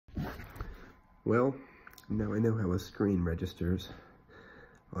Well, now I know how a screen registers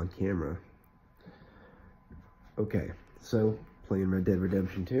on camera. Okay, so playing Red Dead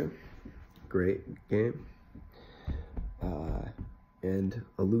Redemption 2, great game. And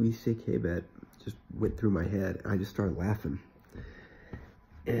a Louie CK bet just went through my head. I just started laughing.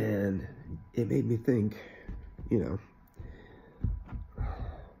 And it made me think, you know,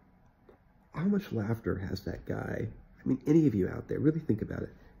 how much laughter has that guy? I mean, any of you out there, really think about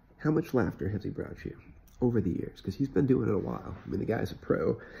it. How much laughter has he brought you over the years? Because he's been doing it a while. I mean, the guy's a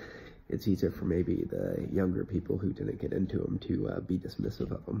pro. It's easier for maybe the younger people who didn't get into him to be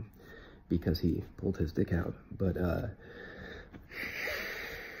dismissive of him because he pulled his dick out. But,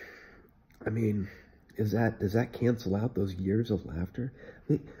 I mean, does that cancel out those years of laughter?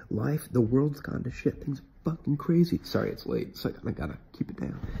 I mean, the world's gone to shit. Things fucking crazy. Sorry, it's late, so I gotta keep it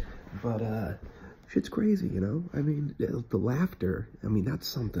down. But, shit's crazy, you know? I mean, the laughter, I mean, that's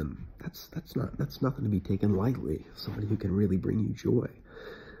something, that's nothing to be taken lightly. Somebody who can really bring you joy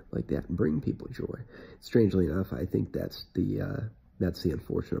like that and bring people joy. Strangely enough, I think that's the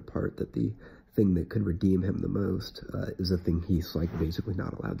unfortunate part, that the thing that could redeem him the most is the thing he's, like, basically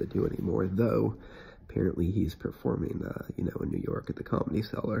not allowed to do anymore, though apparently he's performing, you know, in New York at the Comedy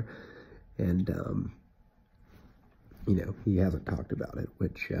Cellar, and, you know, he hasn't talked about it,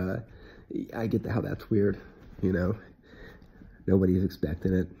 which, I get how that's weird, you know, nobody's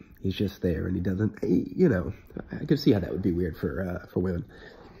expecting it, he's just there, and he doesn't, you know, I could see how that would be weird for women,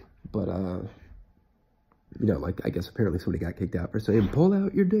 but, you know, like, I guess apparently somebody got kicked out for saying, pull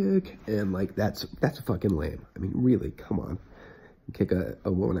out your dick, and, like, that's fucking lame. I mean, really, come on, kick a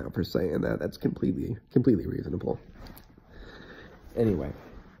woman out for saying that, that's completely reasonable. Anyway,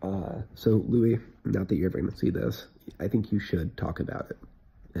 so, Louie, not that you're ever gonna see this, I think you should talk about it.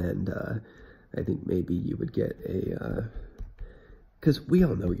 And, I think maybe you would get because we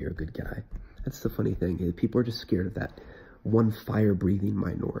all know you're a good guy. That's the funny thing, is people are just scared of that one fire-breathing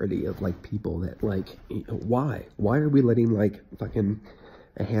minority of, like, people that, like, why? Why are we letting, like, fucking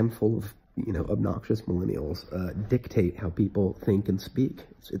a handful of, you know, obnoxious millennials, dictate how people think and speak?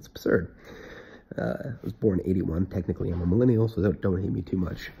 It's absurd. I was born in '81, technically I'm a millennial, so don't hate me too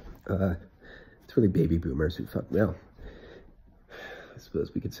much. It's really baby boomers who fuck, well, I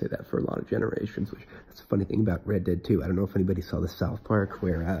suppose we could say that for a lot of generations, which, that's a funny thing about Red Dead 2. I don't know if anybody saw the South Park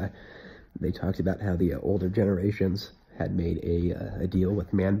where they talked about how the older generations had made a deal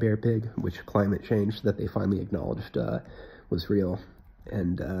with Man Bear Pig, which climate change that they finally acknowledged was real.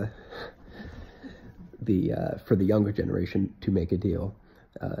 And for the younger generation to make a deal,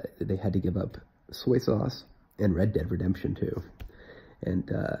 they had to give up soy sauce and Red Dead Redemption 2.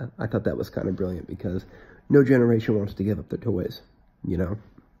 And I thought that was kind of brilliant, because no generation wants to give up their toys, you know,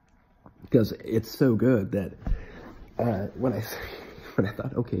 because it's so good that when I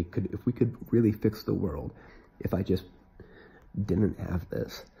thought, okay, if we could really fix the world, if I just didn't have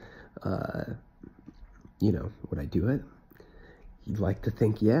this, you know, would I do it? You'd like to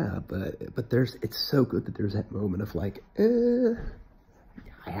think, yeah, but it's so good that there's that moment of, like, the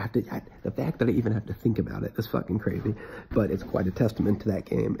fact that I even have to think about it is fucking crazy, but it's quite a testament to that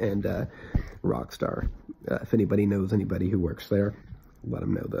game, and Rockstar. If anybody knows anybody who works there, let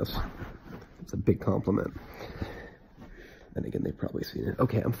them know this. It's a big compliment. And again, they've probably seen it.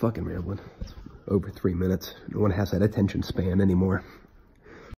 Okay, I'm fucking rambling. It's over 3 minutes. No one has that attention span anymore.